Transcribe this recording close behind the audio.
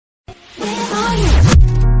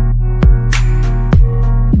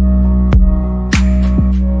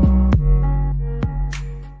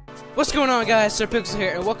What's going on, guys? Sir Pixel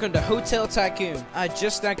here, and welcome to Hotel Tycoon. I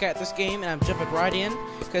just now got this game, and I'm jumping right in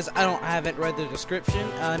because I haven't read the description.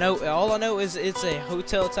 All I know is it's a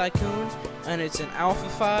Hotel Tycoon, and it's an Alpha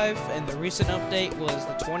 5, and the recent update was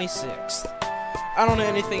the 26th. I don't know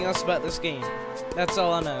anything else about this game. That's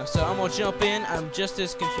all I know. So I'm gonna jump in. I'm just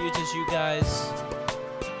as confused as you guys.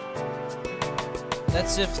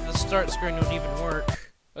 That's if the start screen would even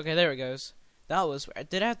work. Okay, there it goes. That was.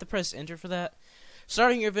 Did I have to press enter for that?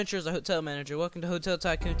 Starting your adventure as a hotel manager. Welcome to Hotel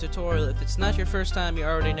Tycoon tutorial. If it's not your first time, you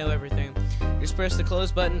already know everything. Just press the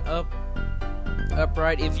close button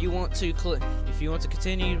upright. If you want to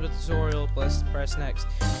continue with the tutorial, press next.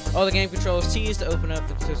 All the game controls: T is to open up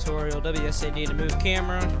the tutorial, WSAD to move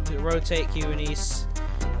camera, to rotate, Q and E,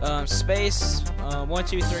 space, 1,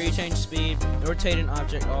 2, 3 change speed, rotate an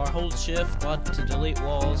object R, hold shift to delete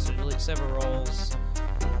walls, to delete several roles.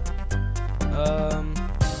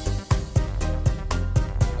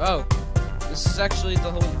 Oh, this is actually the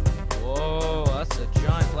whole. Whoa, that's a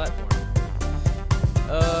giant platform.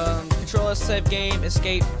 Control S to save game,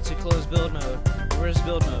 escape to close build mode. Where's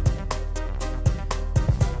build mode?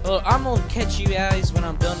 Well, I'm gonna catch you guys when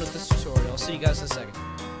I'm done with this tutorial. I'll see you guys in a second.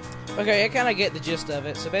 Okay, I kind of get the gist of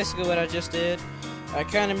it. So basically, what I just did, I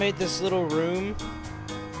kind of made this little room.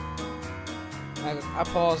 I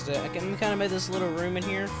paused it. I kind of made this little room in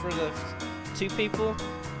here for the two people,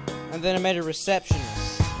 and then I made a receptionist.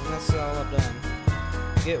 And that's all I've done.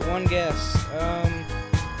 Get one guess.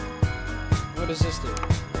 What does this do?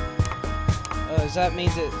 Does that mean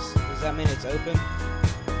it's open?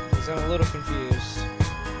 Because I'm a little confused.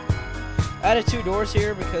 I added 2 doors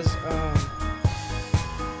here because I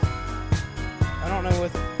don't know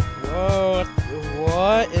what. Whoa!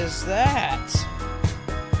 What is that?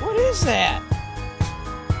 What is that?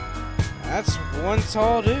 That's one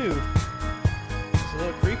tall dude. It's a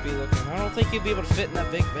little creepy looking. I don't think you'd be able to fit in that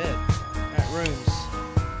big bed. Alright, rooms.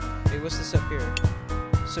 Okay, what's this up here?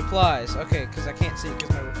 Supplies. Okay, because I can't see it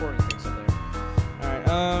because my recording thing's up there.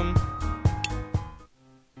 Alright,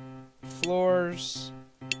 floors,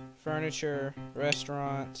 furniture,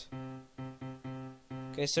 restaurant.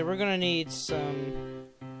 Okay, so we're gonna need some.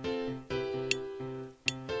 We're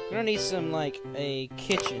gonna need some, like, a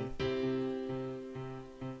kitchen.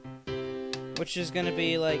 Which is gonna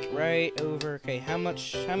be like right over. Okay, how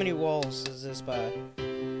many walls is this by?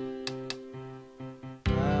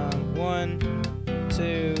 1,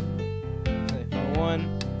 2. Okay,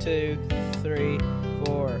 1, 2, 3,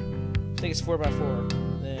 4. I think it's 4 by 4.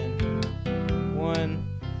 Then 1,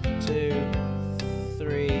 2,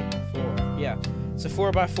 3, 4. Yeah, it's a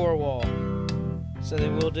 4 by 4 wall. So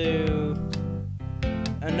then we'll do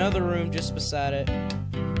another room just beside it.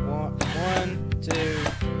 1, 2.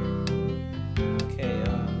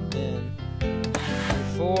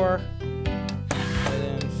 4, and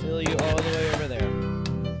then fill you all the way over there,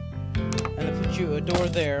 and then put you a door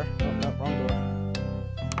there. Oh no, wrong door.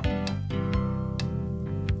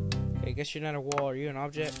 Okay, guess you're not a wall. Are you an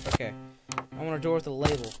object? Okay, I want a door with a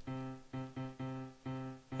label.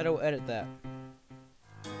 How do I edit that?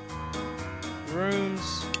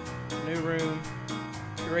 Rooms, new room,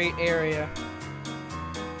 create area.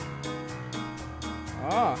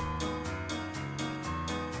 Ah.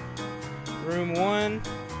 Room 1.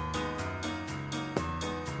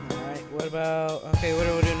 Alright, what about. Okay, what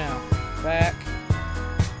do we do now? Back.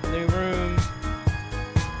 New room.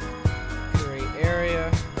 Create area.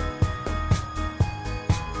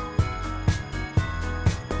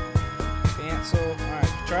 Cancel.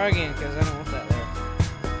 Alright, try again because I don't want that there.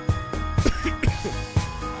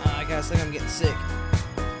 I guess I think I'm getting sick.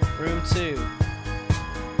 Room 2.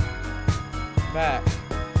 Back.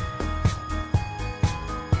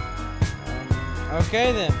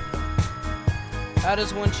 Okay then. How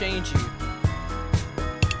does one change you?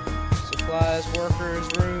 Supplies, workers,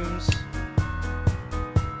 rooms.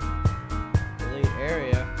 Delete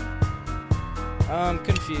area. I'm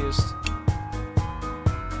confused.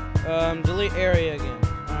 Delete area again.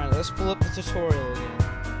 Alright, let's pull up the tutorial again.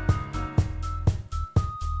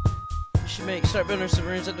 Start building some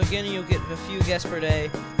rooms. At the beginning, you'll get a few guests per day.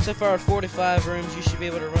 So far, with 45 rooms, you should be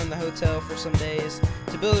able to run the hotel for some days.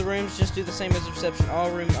 To build the rooms, just do the same as the reception. All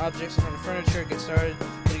room objects from the furniture. Get started.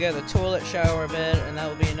 Put together a toilet, shower, bed, and that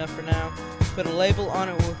will be enough for now. Put a label on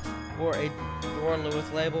it or a door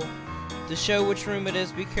with label. To show which room it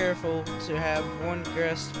is, be careful to have 1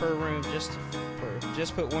 guest per room.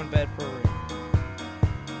 Just put 1 bed per room.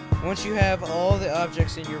 Once you have all the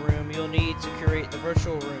objects in your room, you'll need to create the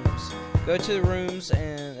virtual rooms. Go to the rooms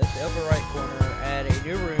and at the upper right corner, add a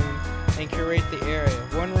new room and create the area.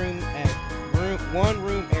 One room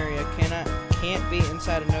area can't be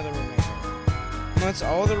inside another room area. Once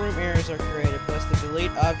all the room areas are created, press the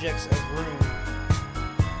delete objects of room.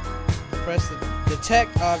 Press the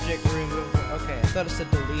detect object room. Okay, I thought it said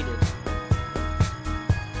deleted.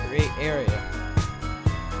 Create area.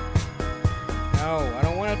 No, I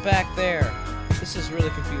don't want it back there. This is really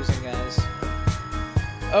confusing, guys.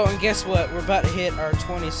 Oh, and guess what? We're about to hit our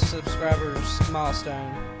 20 subscribers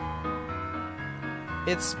milestone.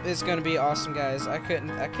 It's gonna be awesome, guys. I can't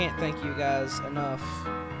thank you guys enough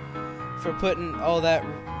for putting all that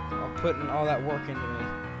work into me,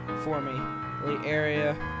 for me. Delete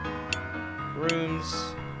area,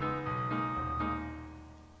 rooms,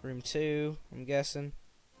 room 2. I'm guessing.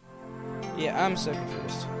 Yeah, I'm so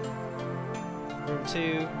confused. Room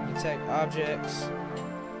 2, detect objects.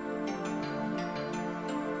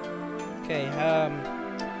 Okay,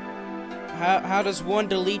 how does one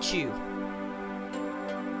delete you?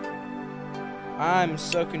 I'm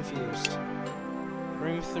so confused.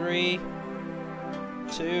 Room 3,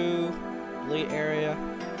 2, delete area.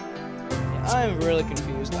 Yeah, I'm really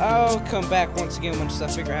confused. I'll come back once again once I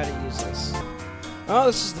figure out how to use this. Oh,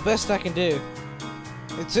 this is the best I can do.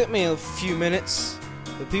 It took me a few minutes,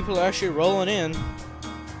 but people are actually rolling in.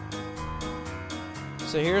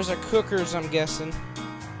 So here's our cookers, I'm guessing.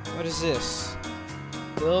 What is this?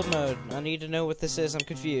 Build mode. I need to know what this is. I'm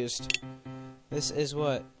confused. This is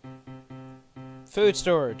what? Food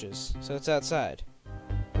storages. So it's outside.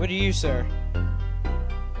 What do you, sir?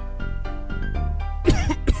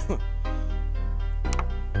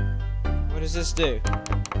 What does this do?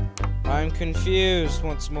 I'm confused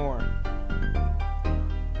once more.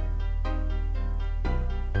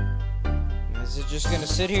 Is it just gonna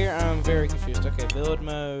sit here? I'm very confused. Okay, build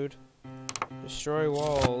mode. Destroy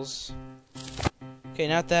walls. Okay,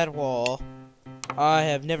 not that wall. I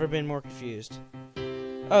have never been more confused.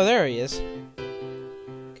 Oh, there he is.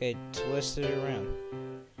 Okay, twist it around.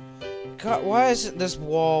 God, why isn't this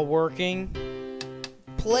wall working?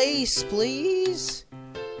 Place, please.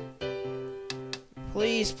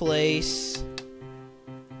 Please, place.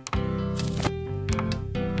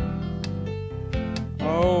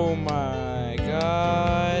 Oh my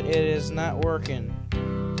God, it is not working.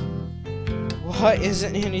 Why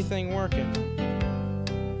isn't anything working?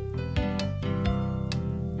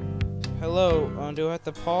 Hello, do I have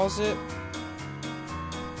to pause it?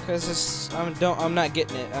 Cause I'm not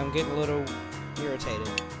getting it. I'm getting a little irritated.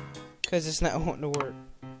 Cause it's not wanting to work.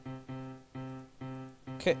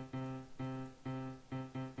 Okay.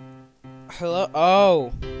 Hello?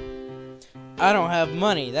 Oh. I don't have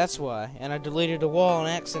money, that's why. And I deleted a wall on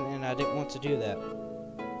accident and I didn't want to do that.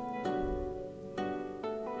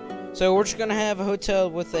 So we're just gonna have a hotel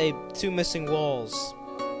with 2 missing walls.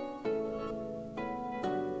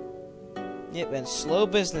 Yep, and slow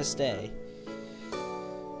business day.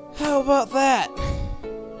 How about that?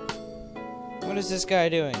 What is this guy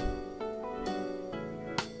doing?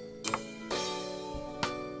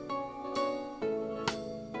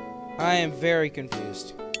 I am very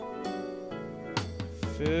confused.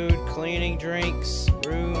 Food, cleaning, drinks,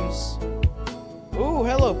 rooms. Ooh,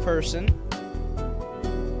 hello, person.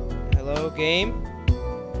 Hello, game.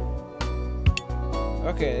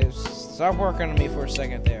 Okay, stop working on me for a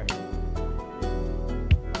second there.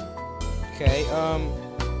 Okay,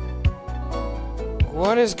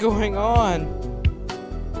 what is going on?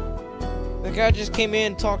 The guy just came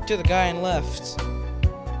in, talked to the guy, and left.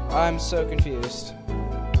 I'm so confused.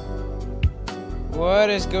 What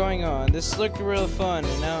is going on? This looked real fun,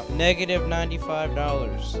 and now negative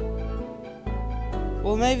 $95.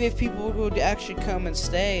 Well, maybe if people would actually come and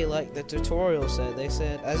stay, like the tutorial said. They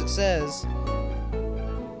said, as it says,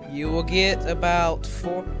 you will get about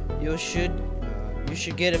 4. You should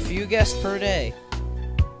get a few guests per day.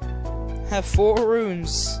 Have 4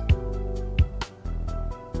 rooms.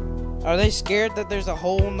 Are they scared that there's a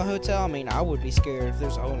hole in the hotel? I mean, I would be scared if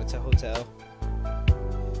there's a hole in the hotel.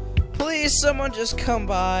 Please, someone just come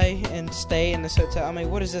by and stay in this hotel. I mean,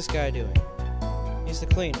 what is this guy doing? He's the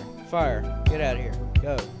cleaner. Fire. Get out of here.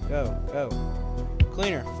 Go. Go. Go.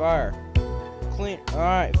 Cleaner. Fire. Clean.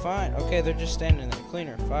 Alright, fine. Okay, they're just standing there.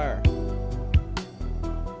 Cleaner. Fire.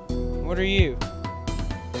 What are you?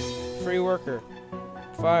 Free worker.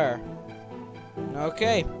 Fire.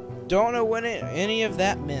 Okay. Don't know what any of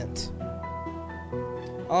that meant.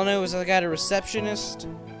 All I know is I got a receptionist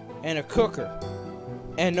and a cooker.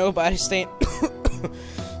 And nobody's staying.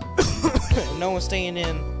 No one's staying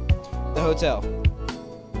in the hotel.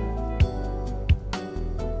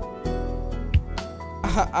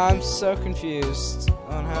 I'm so confused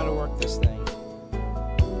on how to work this thing.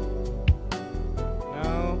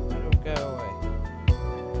 No, it'll go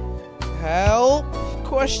away. Help?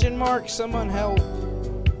 Question mark. Someone help.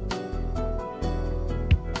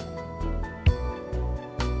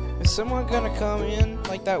 is someone gonna come in?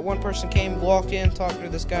 Like that one person came, walked in, talked to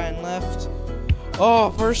this guy, and left.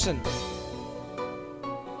 Oh, person.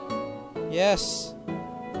 Yes.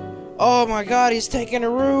 Oh my God, he's taking a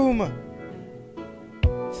room.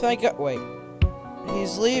 Thank God. Wait.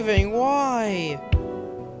 He's leaving. Why?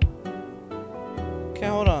 Okay,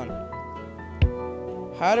 hold on.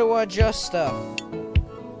 How do I adjust stuff?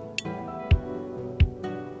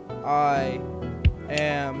 I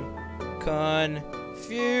am confused.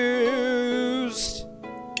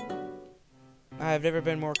 I have never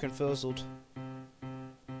been more confused.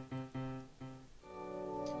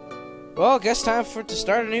 Well, I guess time for it to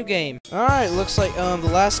start a new game. Alright, looks like the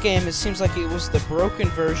last game, it seems like it was the broken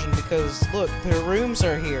version because look, the rooms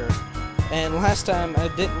are here. And last time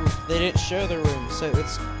they didn't show the rooms, so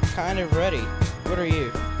it's kind of ready. What are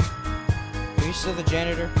you? Are you still the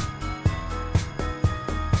janitor?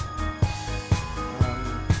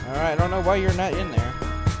 Alright, I don't know why you're not in there.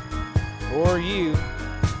 Or you.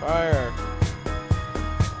 Fire.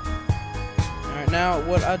 Alright, now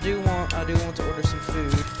what I do want to order some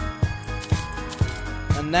food.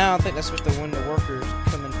 And now I think that's when the workers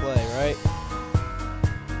come and play, right?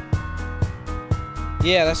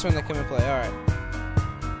 Yeah, that's when they come and play. Alright.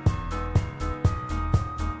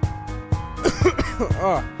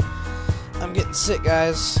 Oh, I'm getting sick,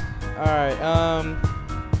 guys. Alright,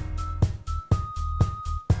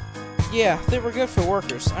 yeah, I think we're good for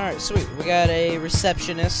workers. Alright, sweet. We got a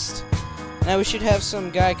receptionist. Now we should have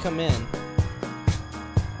some guy come in.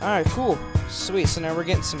 Alright, cool. Sweet, so now we're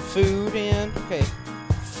getting some food in. Okay,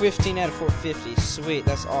 15 out of 450. Sweet,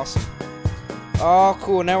 that's awesome. Oh,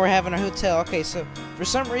 cool, now we're having a hotel. Okay, so for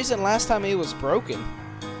some reason last time it was broken.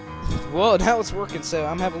 Well, now it's working, so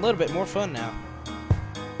I'm having a little bit more fun now.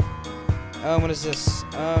 What is this?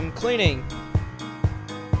 Cleaning.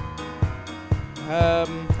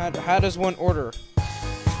 How does one order?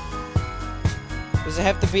 Does it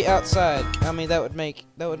have to be outside? I mean, that would make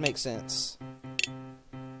sense.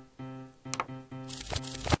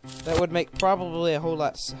 That would make probably a whole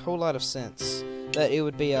lot of sense that it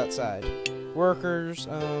would be outside. Workers,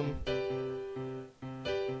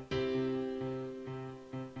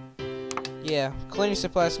 yeah, cleaning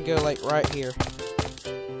supplies can go like right here.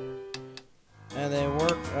 And then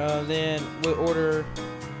then we'll order.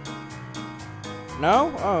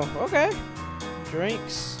 No? Oh, okay.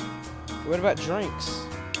 Drinks. What about drinks?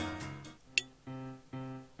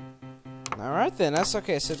 Alright then, that's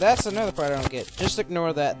okay. So that's another part I don't get. Just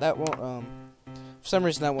ignore that. That won't, for some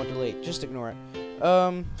reason that won't delete. Just ignore it.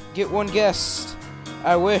 Get one guest.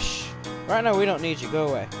 I wish. Right now we don't need you. Go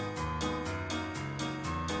away.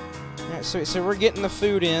 Alright, sweet. So we're getting the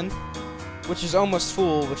food in, which is almost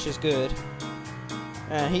full, which is good.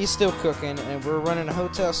 And he's still cooking, and we're running a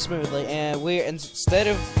hotel smoothly. And instead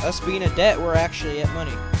of us being in debt, we're actually at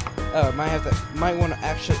money. Oh, might want to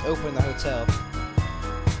actually open the hotel.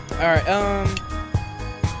 All right.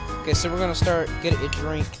 Okay, so we're gonna start get a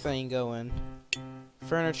drink thing going.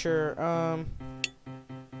 Furniture.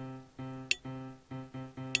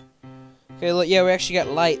 Okay, look. Yeah, we actually got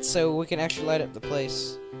lights, so we can actually light up the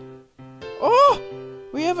place. Oh,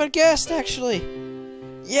 we have a guest actually.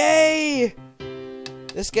 Yay!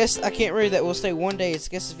 This guest, I can't read that. We'll stay 1 day. This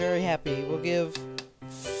guest is very happy. We'll give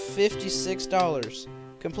 $56.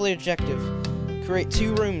 Complete objective. Create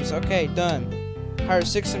 2 rooms. Okay, done. Hire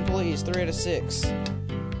 6 employees. 3 out of 6.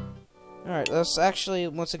 Alright, let's actually,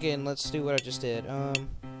 once again, let's do what I just did.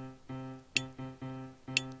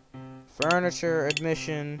 Furniture,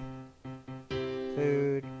 admission,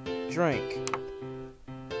 food, drink.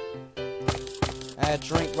 Add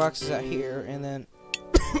drink boxes out here, and then...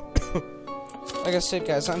 Like I said,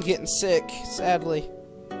 guys, I'm getting sick, sadly.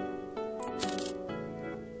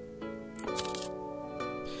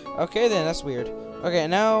 Okay, then, that's weird. Okay,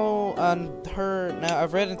 now,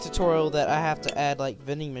 I've read in a tutorial that I have to add, like,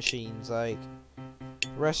 vending machines, like,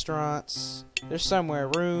 restaurants, there's somewhere,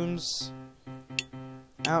 rooms,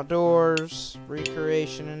 outdoors,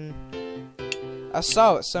 recreation, I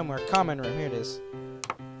saw it somewhere, common room, here it is.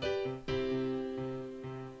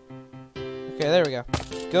 Okay, there we go.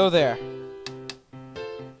 Go there.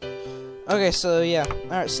 Okay, so yeah.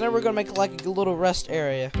 Alright, so now we're gonna make like a little rest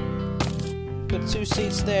area. Put 2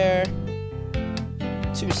 seats there.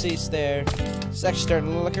 2 seats there. It's actually starting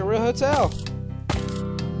to look like a real hotel.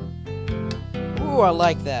 Ooh, I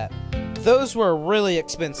like that. Those were really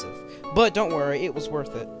expensive. But don't worry, it was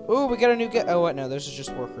worth it. Ooh, we got a new guy. Oh, wait, no, those are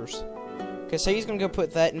just workers. Okay, so he's gonna go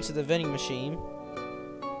put that into the vending machine.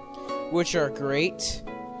 Which are great.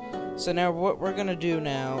 So now what we're gonna do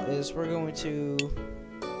now is we're going to...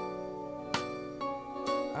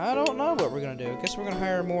 I don't know what we're gonna do. I guess we're gonna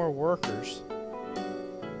hire more workers.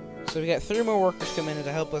 So we got 3 more workers coming in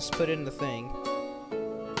to help us put in the thing.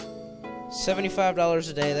 $75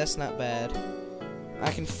 a day, that's not bad. I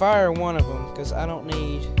can fire one of them, because I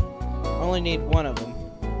only need one of them.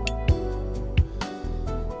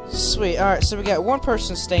 Sweet, alright, so we got one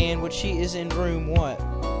person staying, which he is in room what?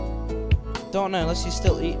 Don't know, unless he's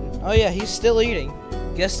still eating. Oh yeah, he's still eating.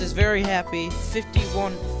 Guest is very happy.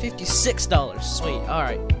 $56. Sweet,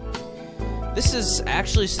 alright. This is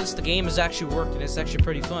actually, since the game is actually working, it's actually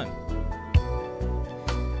pretty fun.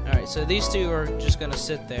 Alright, so these two are just gonna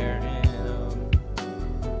sit there, and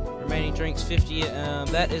remaining drinks 50.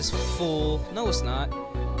 That is full. No, it's not.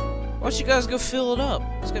 Why don't you guys go fill it up?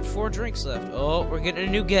 It's got 4 drinks left. Oh, we're getting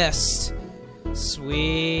a new guest.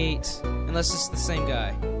 Sweet. Unless it's the same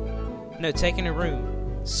guy. No, taking a room.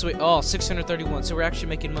 Sweet. Oh, 631. So we're actually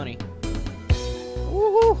making money.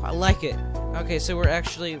 Woohoo! I like it. Okay, so we're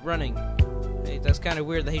actually running. Hey, that's kind of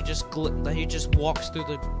weird that he just walks through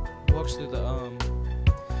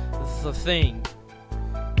the thing.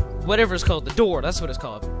 Whatever it's called, the door. That's what it's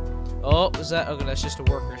called. Oh, is that? Okay, that's just a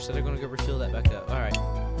worker. So they're gonna go refill that back up. All right.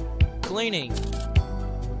 Cleaning.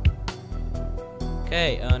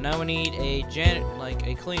 Okay, now we need a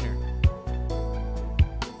a cleaner.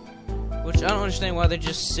 Which I don't understand why they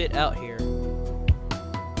just sit out here.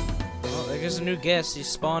 Oh, there goes a new guest. He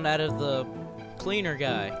spawned out of the cleaner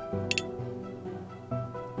guy.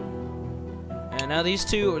 And now these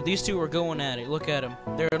two are going at it. Look at them.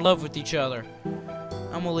 They're in love with each other.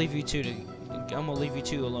 I'm gonna leave you two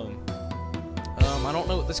alone. I don't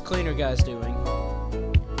know what this cleaner guy's doing.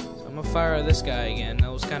 So I'm gonna fire this guy again.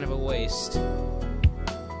 That was kind of a waste.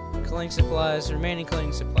 Cleaning supplies, remaining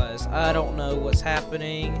cleaning supplies. I don't know what's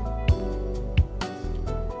happening.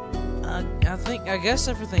 I guess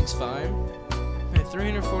everything's fine. Okay,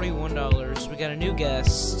 $341. We got a new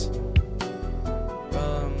guest.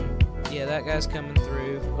 Yeah, that guy's coming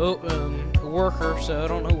through. Oh, a worker, so I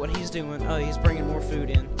don't know what he's doing. Oh, he's bringing more food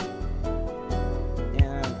in.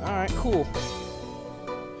 And, alright, cool.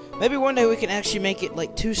 Maybe one day we can actually make it,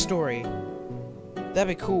 like, 2-story. That'd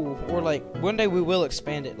be cool. Or, like, one day we will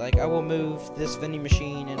expand it. Like, I will move this vending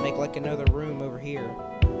machine and make, like, another room over here.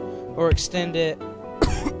 Or extend it.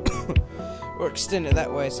 Or extend it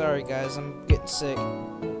that way. Sorry, guys. I'm getting sick.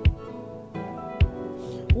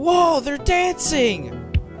 Whoa! They're dancing!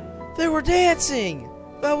 They were dancing!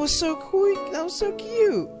 That was so quick. That was so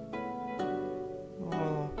cute.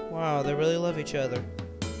 Oh, wow. They really love each other.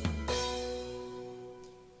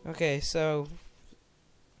 Okay, so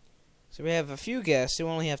we have a few guests. We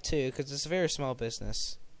only have 2 because it's a very small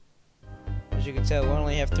business. As you can tell, we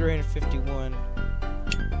only have 351.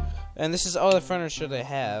 And this is all the furniture they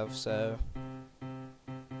have, so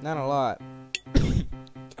not a lot.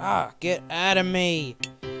 Ah, get out of me!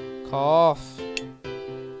 Cough.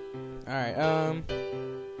 Alright,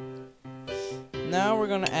 now we're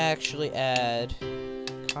gonna actually add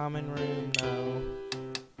common room, no.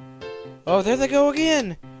 Oh, there they go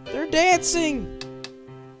again! They're dancing!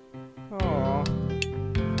 Aww.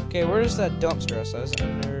 Okay, where's that dumpster? So it's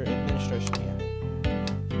under administration here.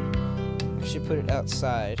 I should put it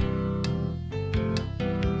outside.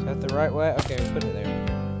 Is that the right way? Okay, we'll put it there.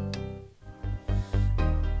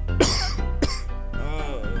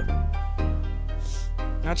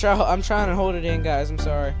 I'm trying to hold it in, guys. I'm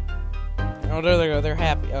sorry. Oh, there they go. They're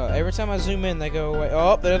happy. Oh, every time I zoom in, they go away.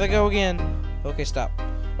 Oh, there they go again. Okay, stop.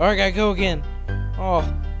 Alright, gotta go again. Oh,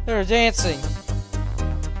 they're dancing.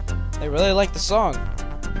 They really like the song.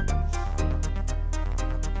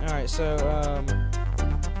 Alright, so,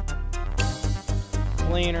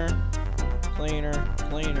 cleaner.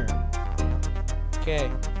 Okay,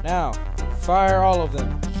 now, fire all of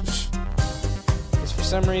them. Because for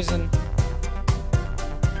some reason...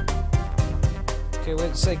 Okay,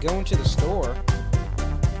 wait, say going to the store.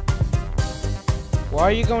 Why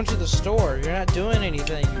are you going to the store? You're not doing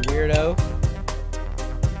anything, you weirdo.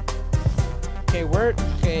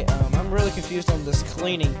 Okay, I'm really confused on this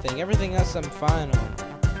cleaning thing. Everything else I'm fine on.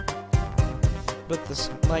 But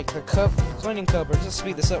this, like, the cleaning cupboard, just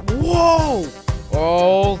speed this up. Whoa!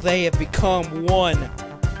 Oh, they have become one.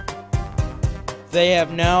 They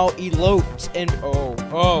have now eloped and, oh,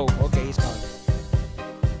 okay, he's gone.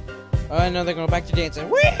 Oh, no, they're going back to dancing.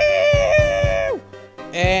 Woohoo!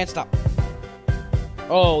 And stop.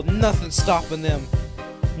 Oh, nothing's stopping them.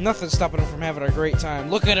 Nothing's stopping them from having a great time.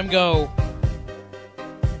 Look at them go.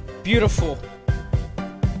 Beautiful.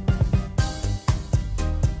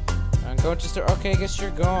 I'm going to start. Okay, I guess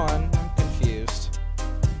you're gone. I'm confused.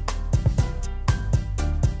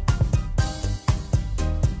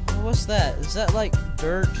 What's that? Is that like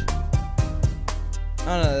dirt? I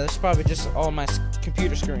don't know. That's probably just on my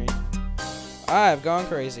computer screen. I've gone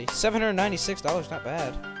crazy. $796, not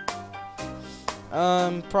bad.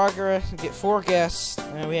 Progress, get 4 guests,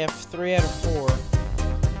 and we have 3 out of 4.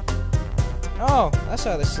 Oh, that's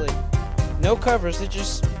how they sleep. No covers, they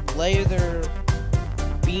just lay their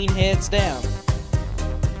bean heads down.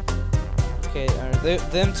 Okay,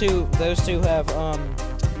 those two have,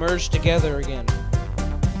 merged together again.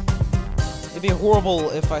 It'd be horrible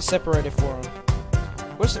if I separated for them.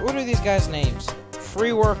 What are these guys' names?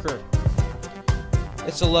 Free worker.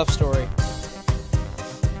 It's a love story.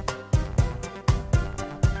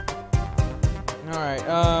 Alright,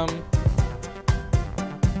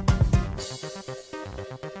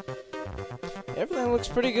 everything looks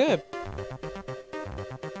pretty good.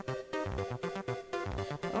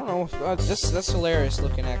 I don't know, that's hilarious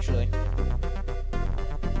looking, actually.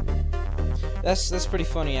 That's pretty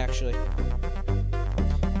funny, actually.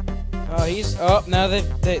 Oh, now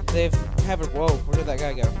they've have it. Whoa, where did that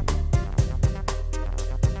guy go?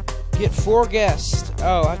 Get 4 guests.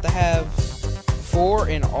 Oh, I have to have 4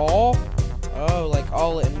 in all. Oh, like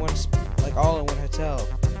all in one hotel.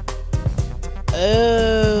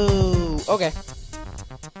 Oh, okay.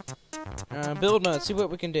 Build mode. See what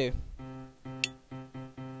we can do.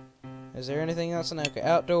 Is there anything else? Okay,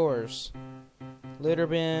 outdoors. Litter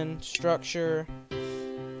bin, structure.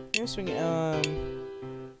 Yes, we can.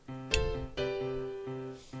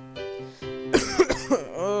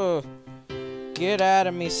 Oh, get out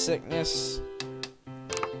of me, sickness.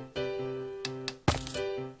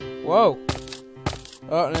 Whoa.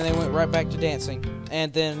 Oh, and then they went right back to dancing.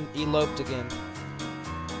 And then eloped again.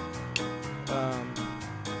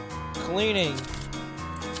 Cleaning.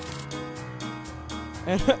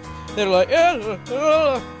 And they're like, and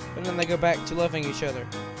then they go back to loving each other.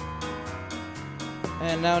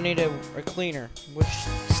 And now need a cleaner, which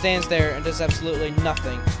stands there and does absolutely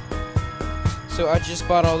nothing. So I just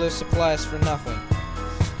bought all those supplies for nothing.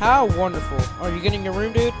 How wonderful. Are you getting your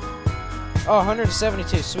room, dude? Oh,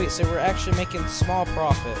 172. Sweet. So we're actually making small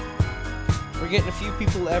profit. We're getting a few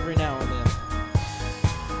people every now and then.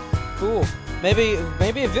 Cool. Maybe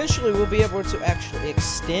eventually we'll be able to actually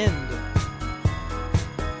extend.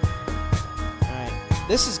 Alright.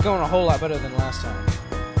 This is going a whole lot better than last time.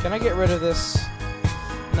 Can I get rid of this?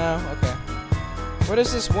 No? Okay. What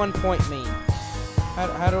does this 1 point mean?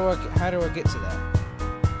 How do I get to that?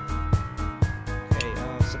 Okay,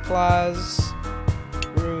 supplies,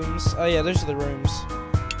 rooms. Oh yeah, those are the rooms.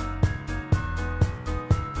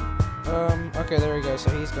 Okay, there we go. So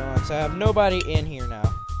he's gone. So I have nobody in here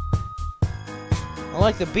now. I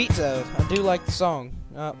like the beat though. I do like the song.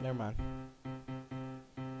 Oh, never mind.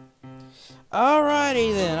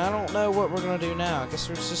 Alrighty then. I don't know what we're gonna do now. I guess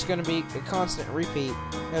it's just gonna be a constant repeat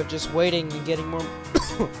of just waiting and getting more,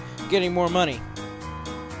 getting more money.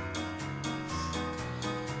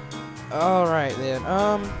 Alright then,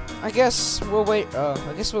 I guess we'll wait it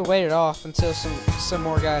off until some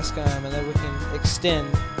more guys come, and then we can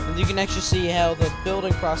extend. And you can actually see how the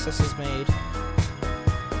building process is made.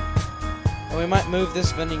 And we might move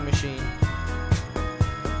this vending machine.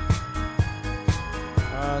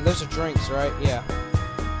 Those are drinks, right? Yeah.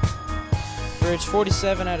 Fridge,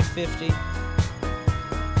 47 out of 50.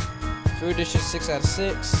 Food dishes, 6 out of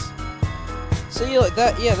 6. See, like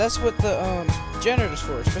that, yeah, that's what the, janitor's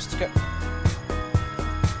for. It's supposed to go.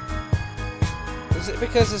 Is it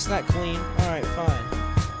because it's not clean? Alright, fine.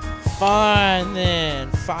 Fine then.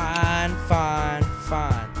 Fine.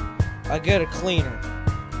 I get a cleaner.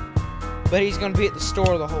 But he's gonna be at the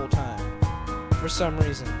store the whole time. For some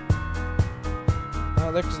reason.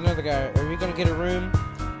 Oh, there's another guy. Are you gonna get a room?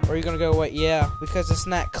 Or are you gonna go away? Yeah, because it's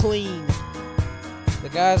not clean. The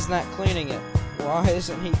guy's not cleaning it. Why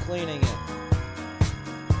isn't he cleaning it?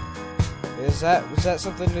 Was that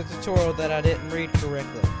something in the tutorial that I didn't read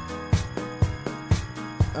correctly?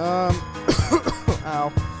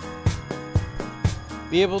 Ow.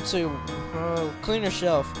 Be able to clean your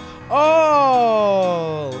shelf.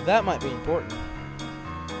 Oh, that might be important.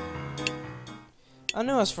 I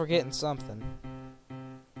knew I was forgetting something.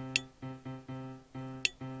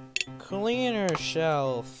 Cleaner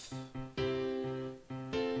shelf.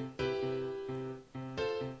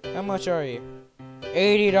 How much are you?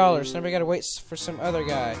 $80. Now we gotta wait for some other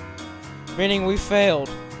guy. Meaning we failed.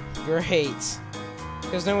 Great.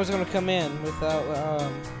 Because no one's gonna come in without,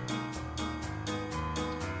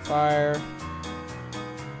 fire.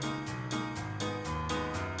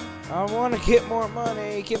 I wanna get more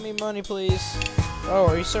money. Give me money, please. Oh,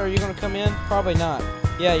 are you gonna come in? Probably not.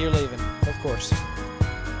 Yeah, you're leaving. Of course.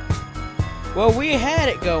 Well, we had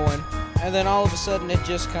it going, and then all of a sudden it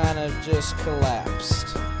just kind of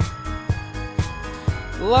collapsed.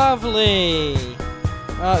 Lovely.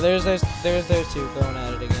 Oh, there's those two going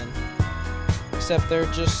at it again. Except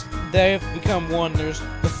they've become one. There's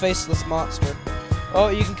the faceless monster. Oh,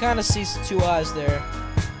 you can kind of see two eyes there.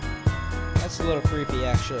 That's a little creepy,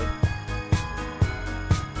 actually.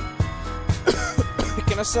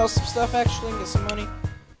 Can I sell some stuff actually and get some money?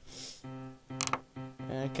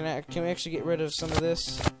 Can we actually get rid of some of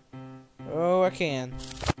this? Oh, I can.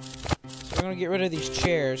 So we're gonna get rid of these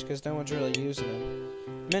chairs because no one's really using them.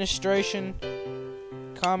 Administration,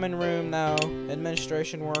 common room now.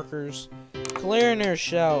 Administration workers, clearing their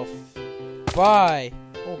shelf. Bye.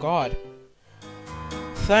 Oh God.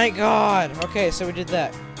 Thank God. Okay, so we did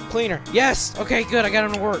that. Cleaner. Yes. Okay, good. I got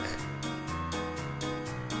him to work.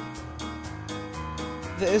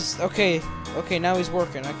 Okay. Okay, now he's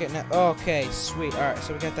working. Okay, now. Okay, sweet. All right,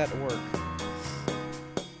 so we got that to work.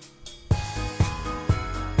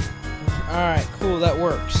 All right, cool. That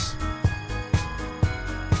works.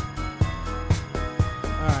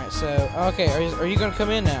 All right, so okay, are you gonna come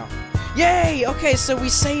in now? Yay! Okay, so we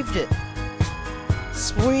saved it.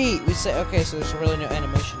 Sweet. Okay, so there's really no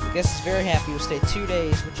animation. The guest is very happy. We'll stay 2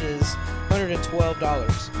 days, which is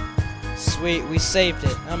 $112. Sweet. We saved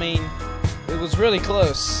it. I mean, it was really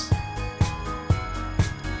close.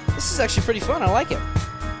 This is actually pretty fun. I like it.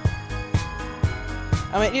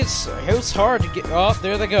 I mean, it's hard to get. Oh,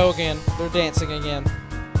 there they go again. They're dancing again.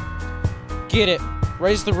 Get it.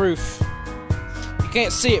 Raise the roof. You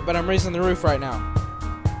can't see it, but I'm raising the roof right now.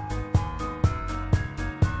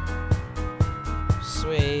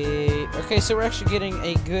 Sweet. Okay, so we're actually getting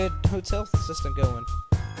a good hotel system going.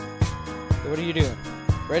 So what are you doing?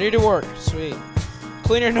 Ready to work. Sweet.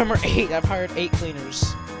 Cleaner number 8. I've hired 8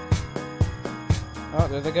 cleaners. Oh,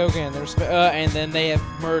 there they go again. And then they have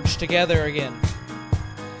merged together again.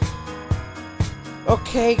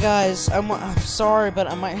 Okay, guys. I'm sorry, but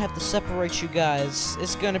I might have to separate you guys.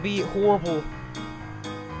 It's gonna be horrible.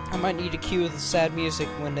 I might need to cue the sad music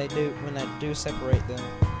when I do separate them.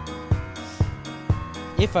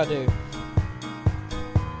 If I do.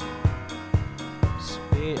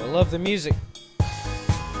 Sweet. I love the music.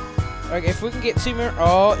 Okay, if we can get 2 more.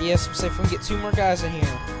 Oh, yes. If we can get 2 more guys in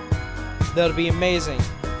here, that'll be amazing.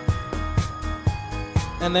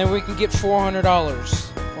 And then we can get $400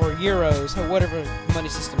 or euros, or whatever money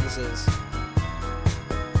system this is.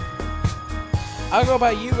 I go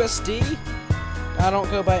by USD. I don't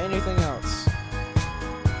go by anything else.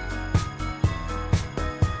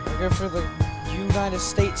 I go for the United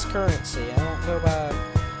States currency. I don't go by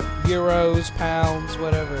euros, pounds,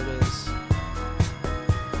 whatever it is.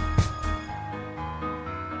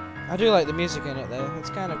 I do like the music in it though. It's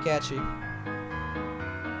kind of catchy.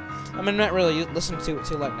 I mean, I'm not really listening to it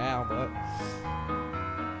too like now, but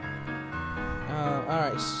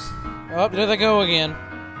alright. Oh, there they go again.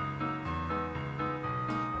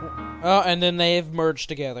 Oh, and then they've merged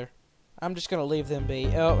together. I'm just gonna leave them be.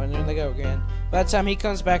 Oh, and there they go again. By the time he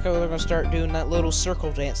comes back over, they're gonna start doing that little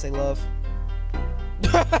circle dance they love.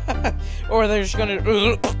 Or they're just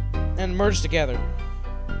gonna and merge together.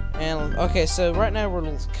 And okay, so right now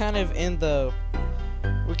we're kind of in the.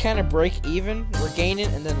 We kind of break even. We're gaining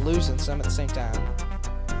and then losing some at the same time.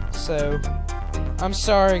 So, I'm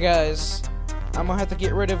sorry, guys. I'm gonna have to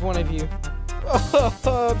get rid of one of you.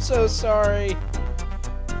 Oh, I'm so sorry.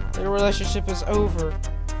 Their relationship is over.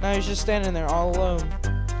 Now he's just standing there all alone.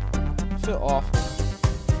 I feel awful.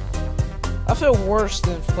 I feel worse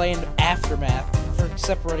than playing Aftermath for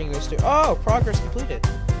separating those two. Oh, progress completed.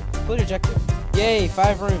 Complete objective. Yay,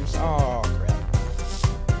 5 rooms. Oh, crap.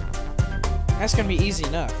 That's gonna be easy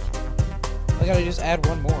enough. I gotta just add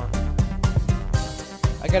 1 more.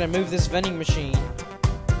 I gotta move this vending machine.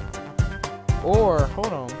 Or,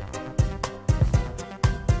 hold on.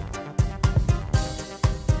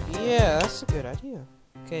 Yeah, that's a good idea.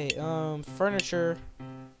 Okay, furniture,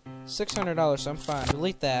 $600, so I'm fine.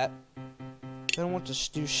 Delete that. Then I want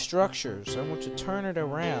to do structures. I want to turn it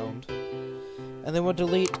around. And then we'll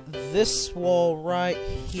delete this wall right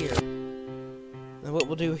here. And what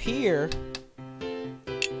we'll do here,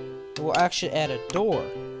 we'll actually add a door.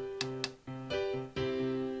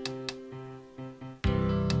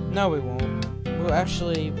 No, we won't. We'll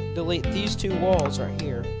actually delete these 2 walls right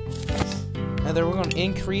here. And then we're going to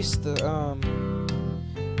increase the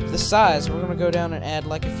size. We're going to go down and add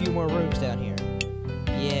like a few more rooms down here.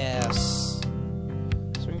 Yes.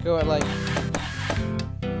 So we can go at like...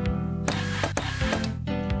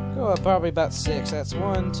 Go up probably about 6. That's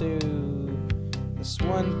 1, 2... That's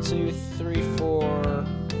 1, 2, 3, 4,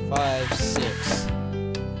 5, 6.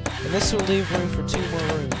 And this will leave room for 2 more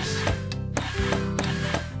rooms.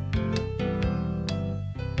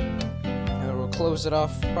 Close it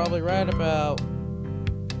off probably right about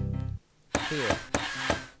here.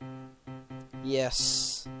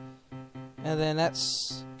 Yes. And then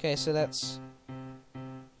that's... Okay, so that's...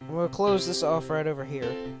 We'll close this off right over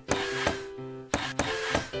here.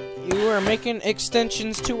 You are making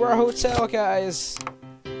extensions to our hotel, guys.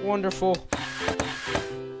 Wonderful.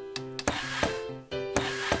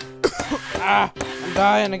 Ah! I'm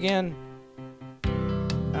dying again.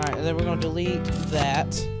 Alright, and then we're gonna delete that.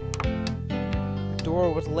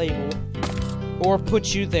 Door with label. Or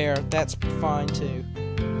put you there. That's fine too.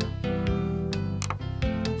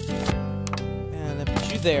 And then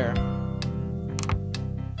put you there.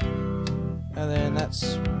 And then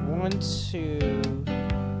that's 1, 2,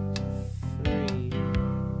 3.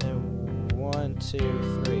 Then 1,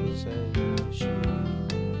 2, 3. So it should be.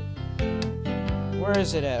 Where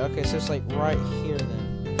is it at? Okay, so it's like right here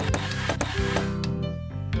then.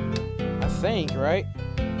 I think, right?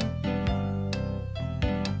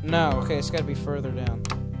 No, okay, it's gotta be further down.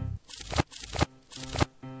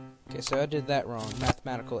 Okay, so I did that wrong.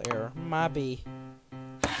 Mathematical error. My B.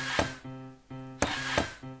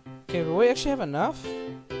 Okay, but we actually have enough?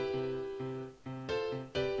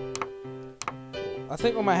 I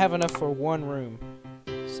think we might have enough for one room.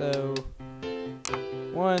 So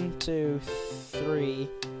 1, 2, 3.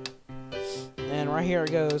 And right here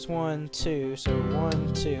it goes 1, 2. So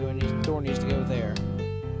 1, 2, and the door needs to go there.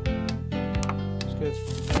 Let's go.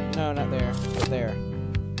 No, not there. But there.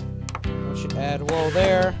 We should add a wall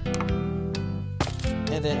there.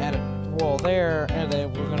 And then add a wall there. And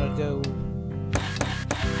then we're gonna go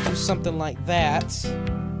do something like that.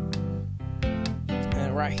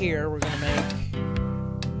 And right here we're gonna make...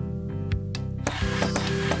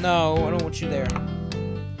 No, I don't want you there.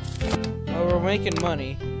 Oh, we're making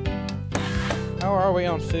money. How are we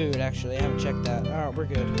on food, actually? I haven't checked that. Alright, we're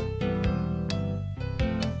good.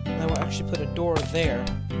 Then we'll actually put a door there.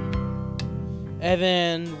 And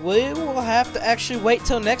then we will have to actually wait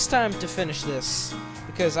till next time to finish this.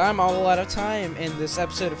 Because I'm all out of time in this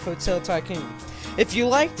episode of Hotel Tycoon. If you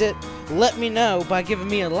liked it, let me know by giving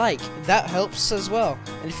me a like. That helps as well.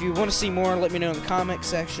 And if you want to see more, let me know in the comment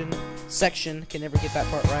section. Can never get that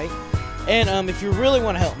part right. And if you really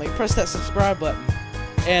want to help me, press that subscribe button.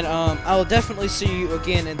 And I will definitely see you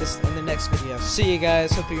again in the next video. See you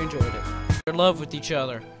guys. Hope you enjoyed it. You're in love with each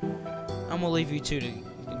other. I'm gonna leave you two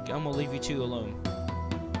alone.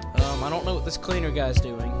 I don't know what this cleaner guy's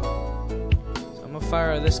doing. So I'm gonna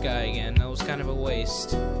fire this guy again. That was kind of a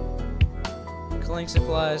waste. Cleaning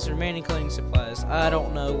supplies, remaining cleaning supplies. I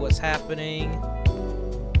don't know what's happening.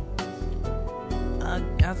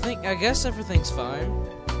 I guess everything's fine.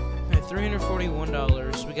 Alright,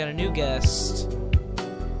 $341. We got a new guest.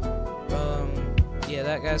 Yeah,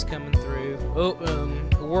 that guy's coming through. Oh,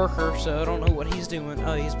 a worker, so I don't know what he's doing.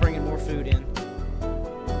 Oh, he's bringing more food in.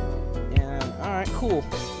 Yeah, alright, cool.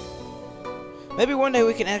 Maybe one day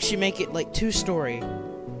we can actually make it, like, 2-story.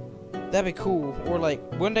 That'd be cool. Or, like,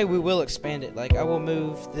 one day we will expand it. Like, I will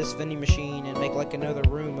move this vending machine and make, like, another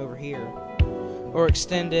room over here. Or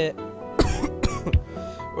extend it.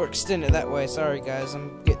 Or extend it that way. Sorry, guys,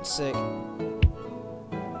 I'm getting sick.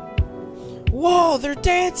 Whoa, they're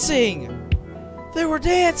dancing! They were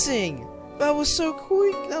dancing! That was so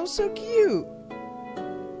quick. That was so cute.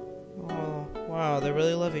 Oh, wow, they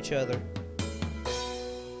really love each other.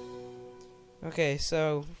 Okay,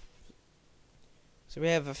 so we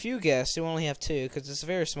have a few guests. We only have 2 because it's a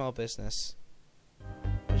very small business.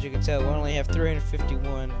 As you can tell, we only have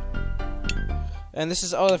 351. And this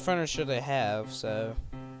is all the furniture they have, so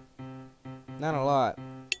not a lot.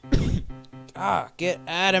 Ah, get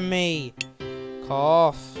out of me!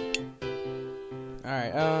 Cough.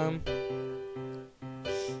 Alright,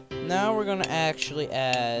 now we're gonna actually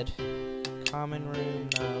add common room,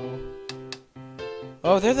 no.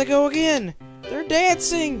 Oh, there they go again! They're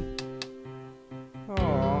dancing!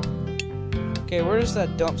 Aww. Okay, where's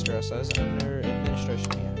that dumpster? So it's under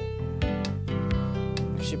administration here.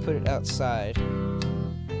 I should put it outside.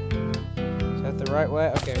 Is that the right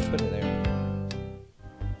way? Okay, we'll put it there.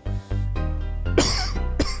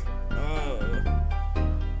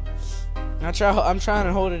 I'm trying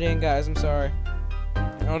to hold it in, guys. I'm sorry.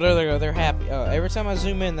 Oh, there they go. They're happy. Oh, every time I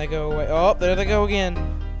zoom in, they go away. Oh, there they go again.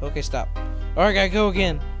 Okay, stop. Alright, gotta go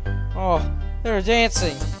again. Oh, they're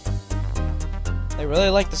dancing. They really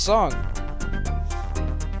like the song.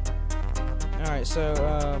 Alright, so,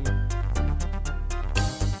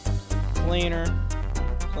 cleaner,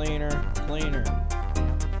 cleaner, cleaner.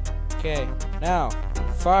 Okay, now,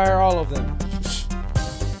 fire all of them.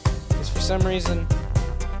 Because for some reason...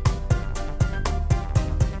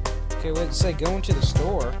 Okay, wait, it say going to the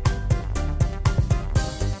store.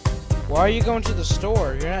 Why are you going to the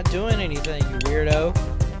store? You're not doing anything, you weirdo.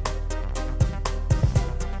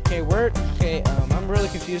 Okay, I'm really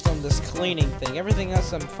confused on this cleaning thing. Everything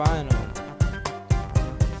else I'm fine on.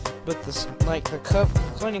 But this, like, the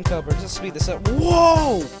cleaning cupboard, just speed this up.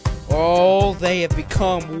 Whoa! Oh, they have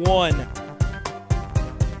become one.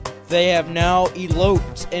 They have now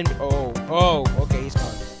eloped and okay, he's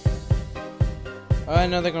gone. I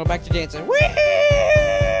know they're going back to dancing.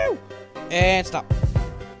 Woohoo! And stop.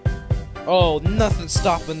 Oh, nothing's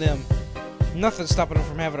stopping them. Nothing's stopping them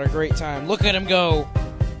from having a great time. Look at him go.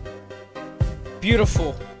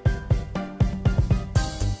 Beautiful.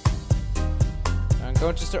 I'm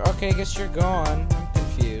going to start. Okay, I guess you're gone. I'm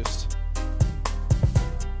confused.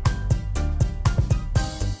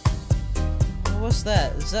 What's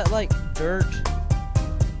that? Is that like dirt?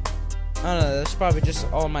 I don't know. That's probably just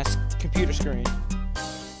on my computer screen.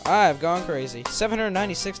 I've gone crazy.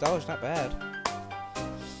 $796, not bad.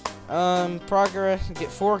 Progress. Get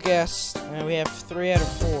 4 guests, and we have 3 out of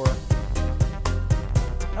 4.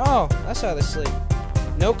 Oh, that's how they sleep.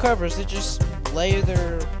 No covers. They just lay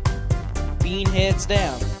their bean heads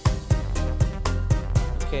down.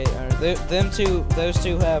 Okay, those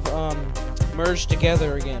two have merged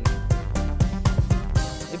together again.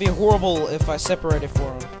 It'd be horrible if I separated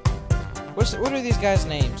for them. What are these guys'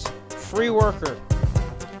 names? Free worker.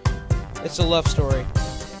 It's a love story.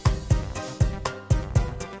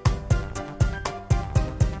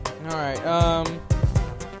 Alright,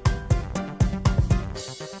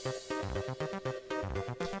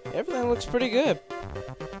 everything looks pretty good.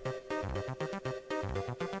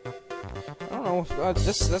 I don't know,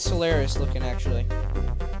 that's hilarious looking, actually.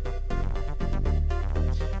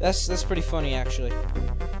 That's pretty funny, actually.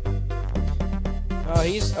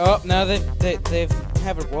 Oh, now they've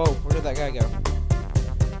have it. Whoa, where did that guy go?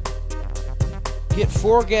 Get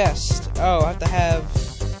 4 guests. Oh, I have to have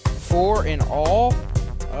 4 in all.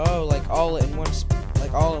 Oh, like all in one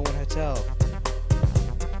hotel.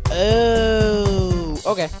 Oh,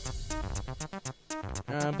 okay.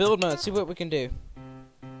 Build mode. See what we can do.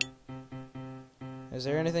 Is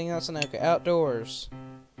there anything else in there? Okay, outdoors.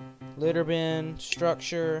 Litter bin,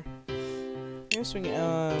 structure. Yes, we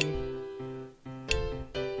can.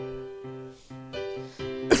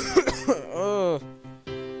 Oh,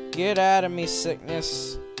 get out of me,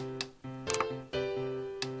 sickness.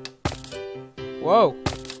 Whoa.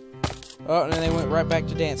 Oh, and then they went right back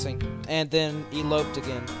to dancing. And then eloped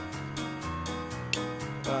again.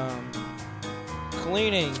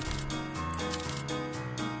 Cleaning.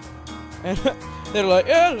 And they're like,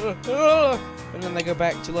 and then they go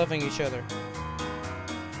back to loving each other.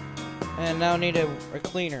 And now need a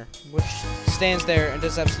cleaner, which stands there and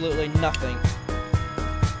does absolutely nothing.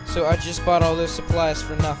 So I just bought all those supplies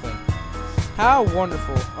for nothing. How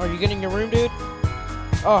wonderful. Are you getting your room, dude?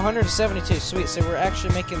 Oh, 172. Sweet. So we're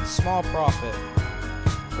actually making small profit.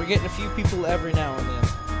 We're getting a few people every now and then.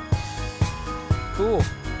 Cool.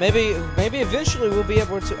 Maybe eventually we'll be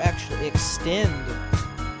able to actually extend.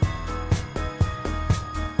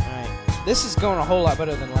 Alright. This is going a whole lot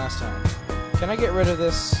better than last time. Can I get rid of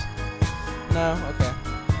this? No? Okay.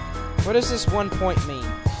 What does this 1 point mean?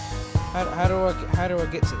 How do I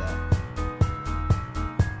get to that?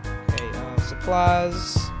 Okay,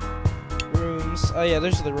 supplies, rooms. Oh yeah,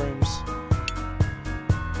 those are the rooms.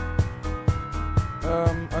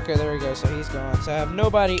 Okay, there we go. So he's gone. So I have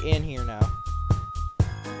nobody in here now.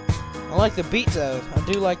 I like the beat though. I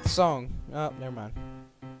do like the song. Oh, never mind.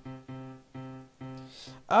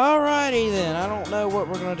 Alrighty then. I don't know what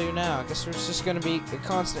we're gonna do now. I guess it's just gonna be a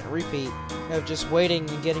constant repeat of just waiting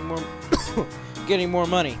and getting more, getting more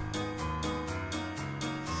money.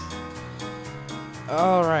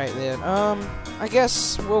 Alright then, I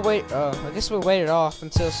guess we'll wait, I guess we'll wait it off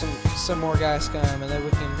until some more guys come, and then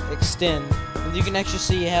we can extend, and you can actually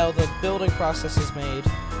see how the building process is made.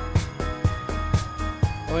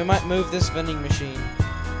 And we might move this vending machine.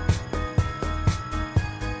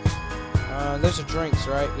 Those are drinks,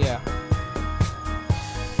 right? Yeah.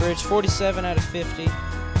 Fridge, 47 out of 50.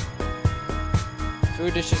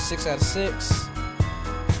 Food dishes, 6 out of 6.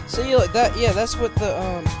 See, like that, yeah, that's what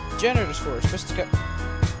the, janitor's for. It's supposed to go.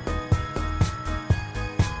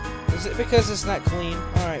 Is it because it's not clean?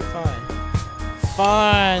 Alright, fine.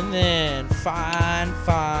 Fine then. Fine.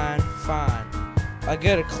 I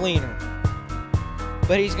got a cleaner.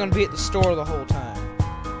 But he's gonna be at the store the whole time.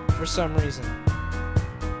 For some reason.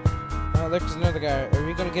 Oh, there's another guy. Are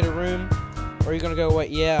you gonna get a room? Or are you gonna go away?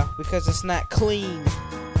 Yeah, because it's not clean.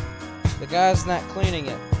 The guy's not cleaning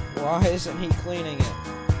it. Why isn't he cleaning it?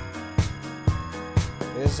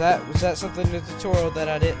 Was that something in the tutorial that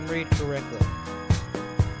I didn't read correctly?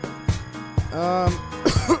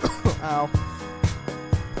 Ow.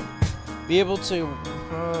 Be able to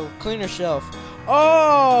clean your shelf.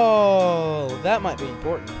 Oh, that might be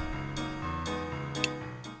important.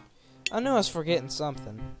 I knew I was forgetting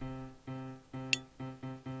something.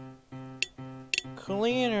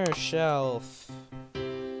 Cleaner shelf.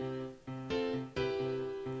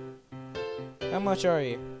 How much are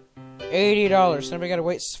you? $80. Now we gotta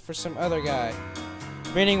wait for some other guy.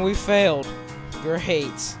 Meaning we failed.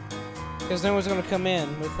 Great. Because no one's gonna come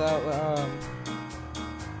in without,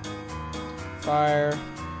 fire.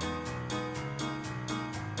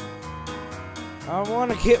 I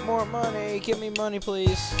wanna get more money. Give me money,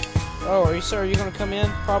 please. Oh, are you gonna come in?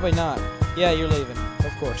 Probably not. Yeah, you're leaving.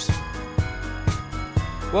 Of course.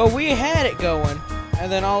 Well, we had it going,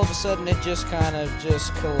 and then all of a sudden it just kind of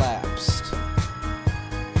just collapsed.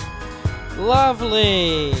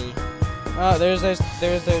 Lovely! Oh, there's those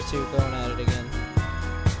two going at it again.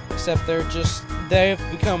 Except they've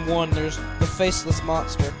become one. There's the faceless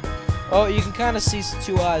monster. Oh, you can kind of see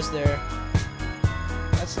two eyes there.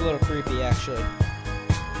 That's a little creepy, actually.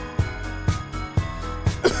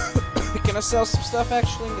 Can I sell some stuff,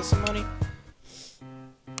 actually, and get some money?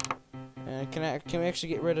 Can we actually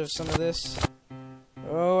get rid of some of this?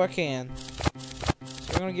 Oh, I can.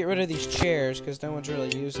 So we're gonna get rid of these chairs, because no one's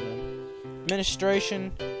really using them.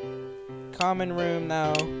 Administration. Common room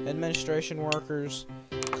now. Administration workers.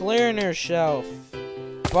 Cleaner shelf.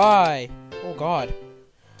 Buy. Oh, God.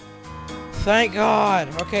 Thank God.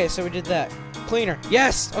 Okay, so we did that. Cleaner.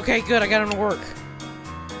 Yes! Okay, good. I got him to work.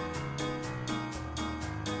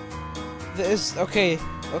 Okay.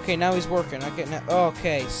 Okay, now he's working.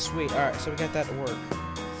 Okay, sweet. Alright, so we got that to work.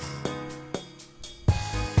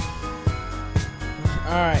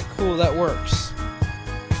 Alright, cool. That works.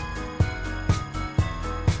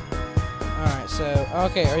 Alright, so...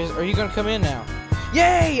 Okay, are you gonna come in now?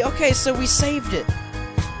 Yay! Okay, so we saved it.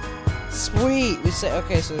 Sweet.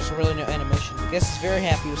 Okay, so there's really no animation. I guess it's very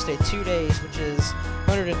happy. We stayed 2 days, which is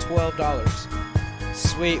 $112.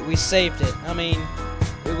 Sweet, we saved it. I mean,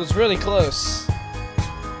 it was really close.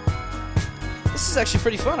 This is actually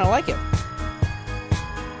pretty fun. I like it.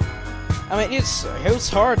 I mean, it's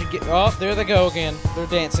hard to get... Oh, there they go again. They're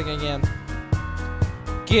dancing again.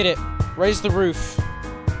 Get it. Raise the roof.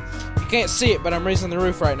 You can't see it, but I'm raising the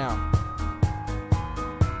roof right now.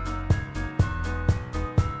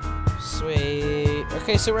 Sweet.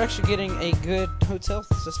 Okay, so we're actually getting a good hotel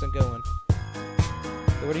system going.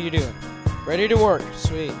 So what are you doing? Ready to work.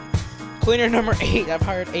 Sweet. Cleaner number 8. I've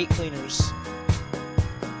hired 8 cleaners.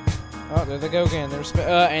 Oh, there they go again.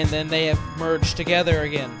 And then they have merged together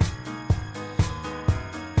again.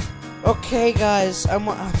 Okay, guys. I'm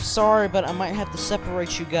sorry, but I might have to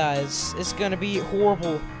separate you guys. It's gonna be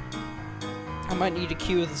horrible. I might need to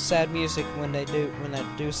cue the sad music when I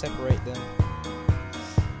do separate them.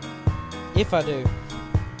 If I do.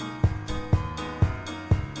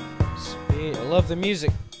 Sweet. I love the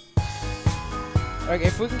music. Okay,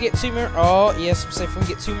 if we can get 2 more... Oh, yes. If we can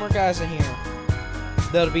get 2 more guys in here,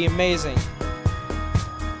 that'll be amazing.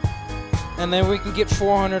 And then we can get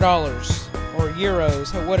 $400. Or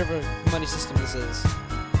euros. Whatever money system this is.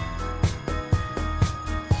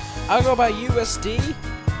 I'll go by USD.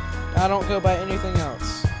 I don't go by anything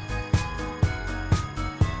else.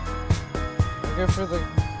 I go for the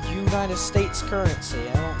United States currency.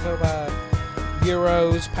 I don't go by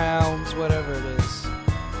euros, pounds, whatever it is.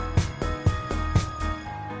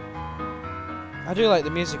 I do like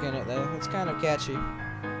the music in it, though. It's kind of catchy.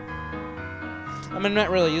 I mean, I'm not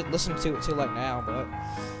really listening to it too like now, but...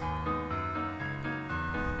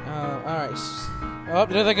 alright. Oh,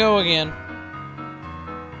 there they go again.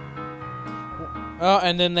 Oh,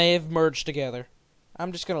 and then they've merged together.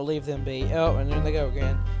 I'm just gonna leave them be. Oh, and there they go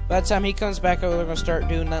again. By the time he comes back over, they're gonna start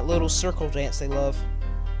doing that little circle dance they love.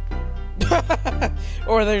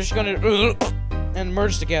 Or they're just gonna... and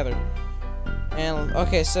merge together. And,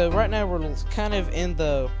 okay, so right now we're kind of in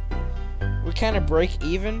the... We kind of break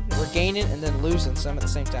even. We're gaining and then losing some at the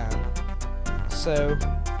same time. So,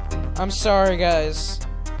 I'm sorry, guys.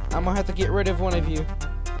 I'm gonna have to get rid of one of you.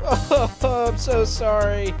 Oh, I'm so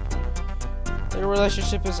sorry. Their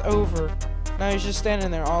relationship is over. Now he's just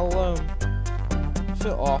standing there all alone. I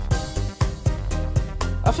feel awful.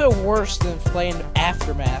 I feel worse than playing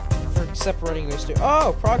Aftermath for separating those two.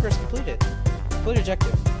 Oh, progress completed. Complete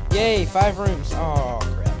objective. Yay, 5 rooms. Oh,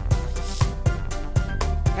 crap.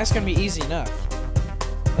 That's gonna be easy enough.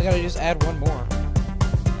 I gotta just add 1 more.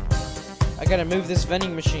 I gotta move this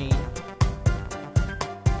vending machine.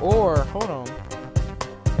 Or, hold on.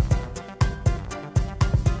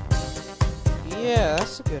 Yeah,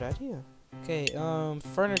 that's a good idea. Okay,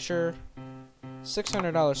 furniture,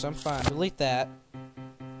 $600, so I'm fine. Delete that.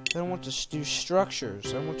 I don't want to do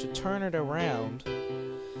structures. I want to turn it around.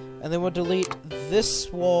 And then we'll delete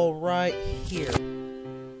this wall right here.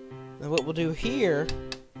 And what we'll do here,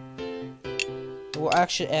 we'll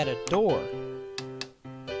actually add a door.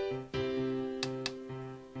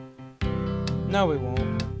 No, we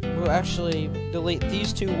won't. We'll actually delete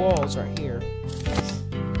these two walls right here.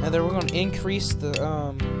 And then we're going to increase the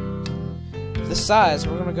size.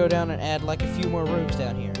 We're going to go down and add like a few more rooms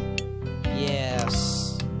down here.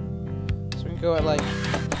 Yes. So we can go at like...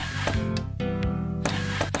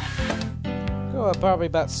 Go up probably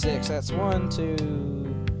about 6. That's 1, 2...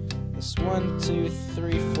 That's 1, 2,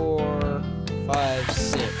 3, 4, 5,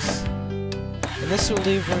 6. And this will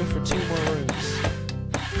leave room for 2 more rooms.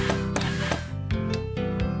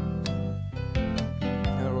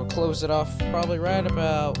 And we'll close it off probably right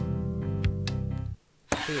about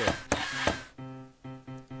here.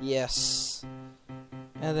 Yes.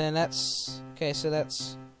 And then that's... Okay, so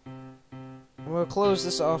that's... We'll close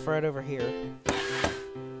this off right over here.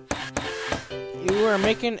 You are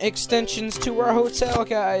making extensions to our hotel,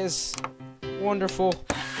 guys. Wonderful.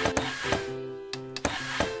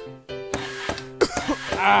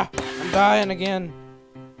 Ah! I'm dying again.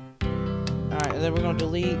 Alright, and then we're going to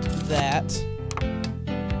delete that.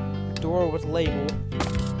 Door with label.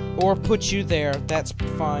 Or put you there. That's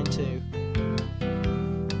fine, too.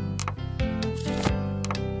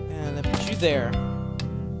 And then put you there.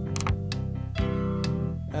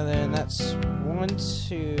 And then that's 1,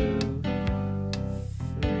 2...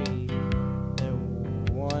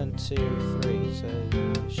 1, 2, 3. So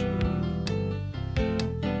it should be...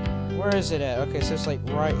 Where is it at? Okay, so it's like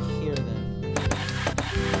right here then.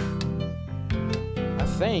 I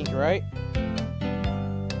think, right?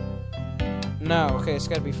 No, okay, it's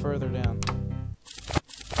gotta be further down.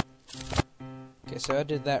 Okay, so I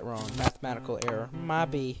did that wrong. Mathematical error. My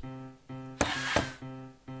B.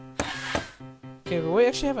 Okay, but we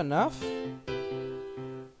actually have enough?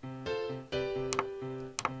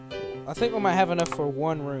 I think we might have enough for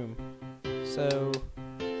 1 room. So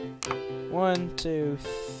 1, 2,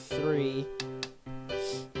 3.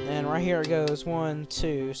 And right here it goes 1,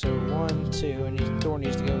 2. So 1, 2, and the door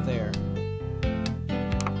needs to go there.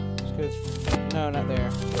 Let's go. No, not there.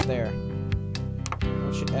 Go there.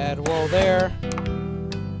 We should add a wall there,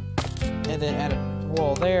 and then add a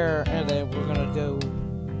wall there, and then we're gonna go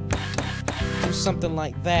do something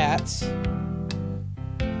like that.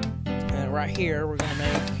 And right here we're gonna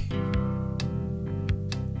make.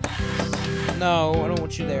 No, I don't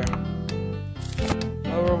want you there.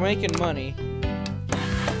 Oh, we're making money.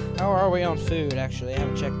 How are we on food, actually? I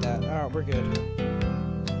haven't checked that. Alright, we're good.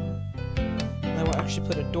 Then we'll actually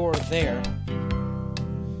put a door there.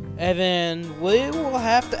 And then we will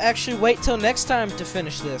have to actually wait till next time to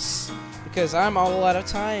finish this. Because I'm all out of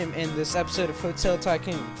time in this episode of Hotel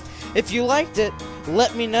Tycoon. If you liked it,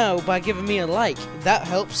 let me know by giving me a like. That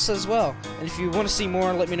helps as well. And if you want to see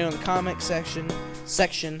more, let me know in the comment section.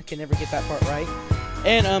 Can never get that part right.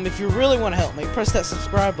 And if you really want to help me, press that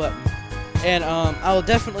subscribe button. And I will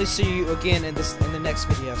definitely see you again in the next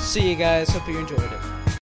video. See you guys. Hope you enjoyed it.